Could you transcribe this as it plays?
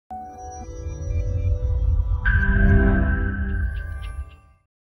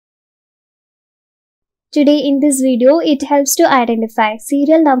Today in this video, it helps to identify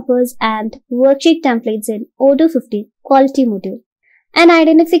serial numbers and worksheet templates in Odoo Quality module. An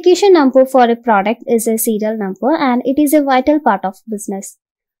identification number for a product is a serial number and it is a vital part of business.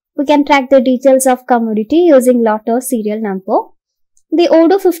 We can track the details of commodity using Lotto serial number. The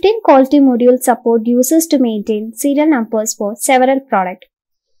Odoo Quality module support users to maintain serial numbers for several products.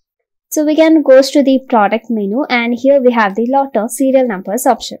 So we can go to the product menu and here we have the Lotto serial numbers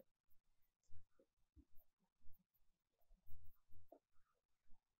option.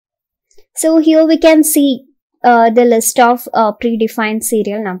 So here we can see the list of predefined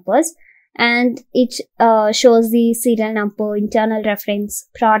serial numbers, and it shows the serial number, internal reference,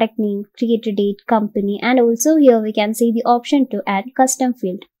 product name, creator date, company, and also here we can see the option to add custom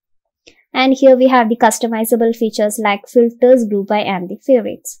field. And here we have the customizable features like filters, group by, and the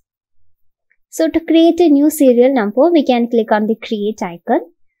favorites. So to create a new serial number, we can click on the create icon.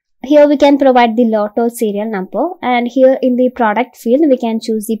 Here we can provide the Lotto serial number, and here in the product field we can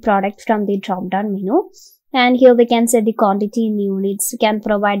choose the product from the drop down menu, and here we can set the quantity in units, we can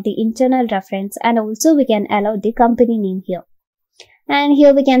provide the internal reference, and also we can allow the company name here. And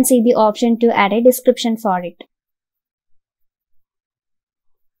here we can see the option to add a description for it.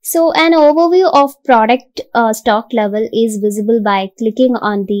 So an overview of product stock level is visible by clicking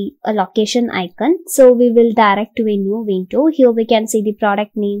on the location icon. So we will direct to a new window. Here we can see the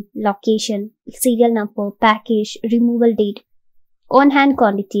product name, location, serial number, package, removal date, on-hand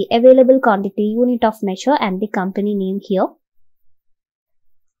quantity, available quantity, unit of measure, and the company name here.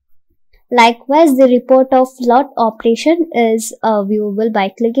 Likewise, the report of lot operation is viewable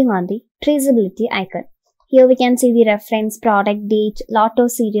by clicking on the traceability icon. Here we can see the reference, product, date, Lotto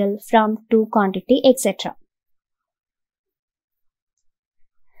serial, from, to, quantity, etc.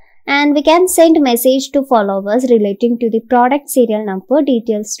 And we can send message to followers relating to the product serial number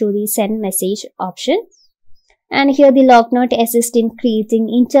details through the send message option. And here the log note assists in creating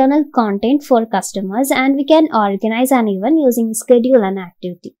internal content for customers, and we can organize an event using schedule and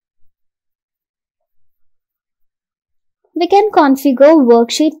activity. We can configure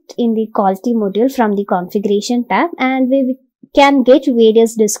worksheet in the quality module from the configuration tab, and we can get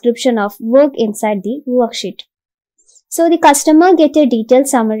various description of work inside the worksheet. So the customer get a detailed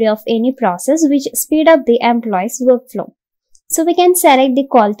summary of any process which speed up the employee's workflow. So we can select the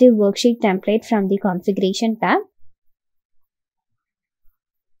quality worksheet template from the configuration tab.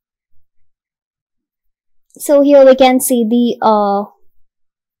 So here we can see the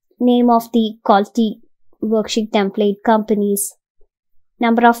name of the quality worksheet template, companies,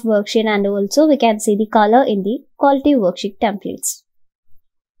 number of worksheet, and also we can see the color in the quality worksheet templates.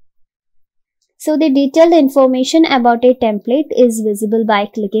 So the detailed information about a template is visible by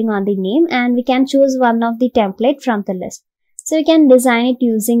clicking on the name, and we can choose one of the template from the list. So we can design it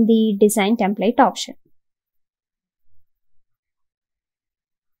using the design template option.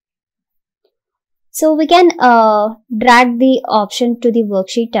 So we can drag the option to the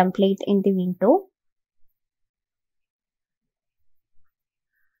worksheet template in the window.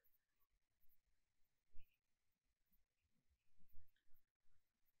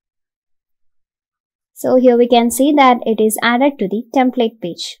 So here we can see that it is added to the template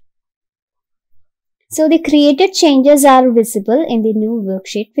page. So the created changes are visible in the new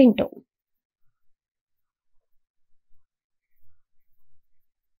worksheet window.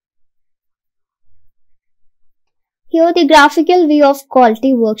 Here the graphical view of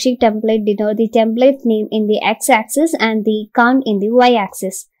quality worksheet template denotes the template name in the x-axis and the count in the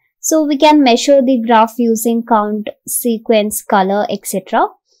y-axis. So we can measure the graph using count, sequence, color, etc.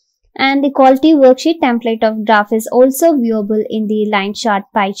 And the quality worksheet template of graph is also viewable in the line chart,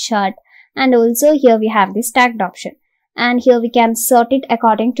 pie chart, and also here we have the stacked option. And here we can sort it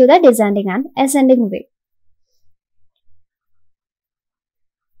according to the descending and ascending way.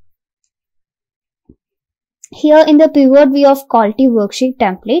 Here in the pivot view of quality worksheet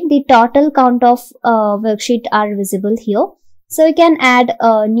template, the total count of worksheet are visible here. So you can add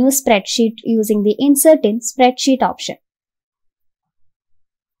a new spreadsheet using the insert in spreadsheet option.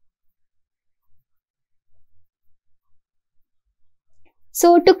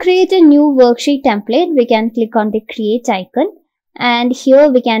 So to create a new worksheet template, we can click on the create icon, and here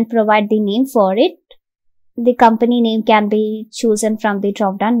we can provide the name for it. The company name can be chosen from the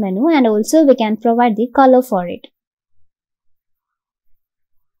drop down menu, and also we can provide the color for it.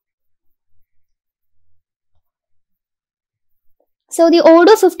 So the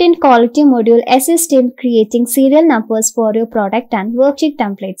Odoo quality module assists in creating serial numbers for your product and worksheet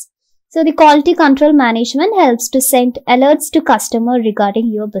templates. So the quality control management helps to send alerts to customer regarding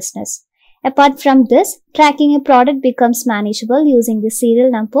your business. Apart from this, tracking a product becomes manageable using the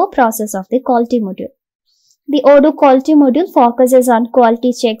serial number process of the quality module. The Odoo Quality module focuses on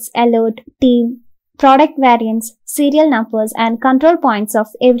quality checks, alert, team, product variants, serial numbers, and control points of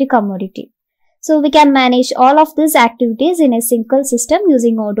every commodity. So we can manage all of these activities in a single system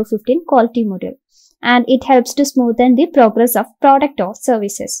using Odoo 15 Quality module, and it helps to smoothen the progress of product or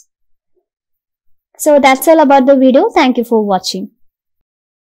services. So that's all about the video. Thank you for watching.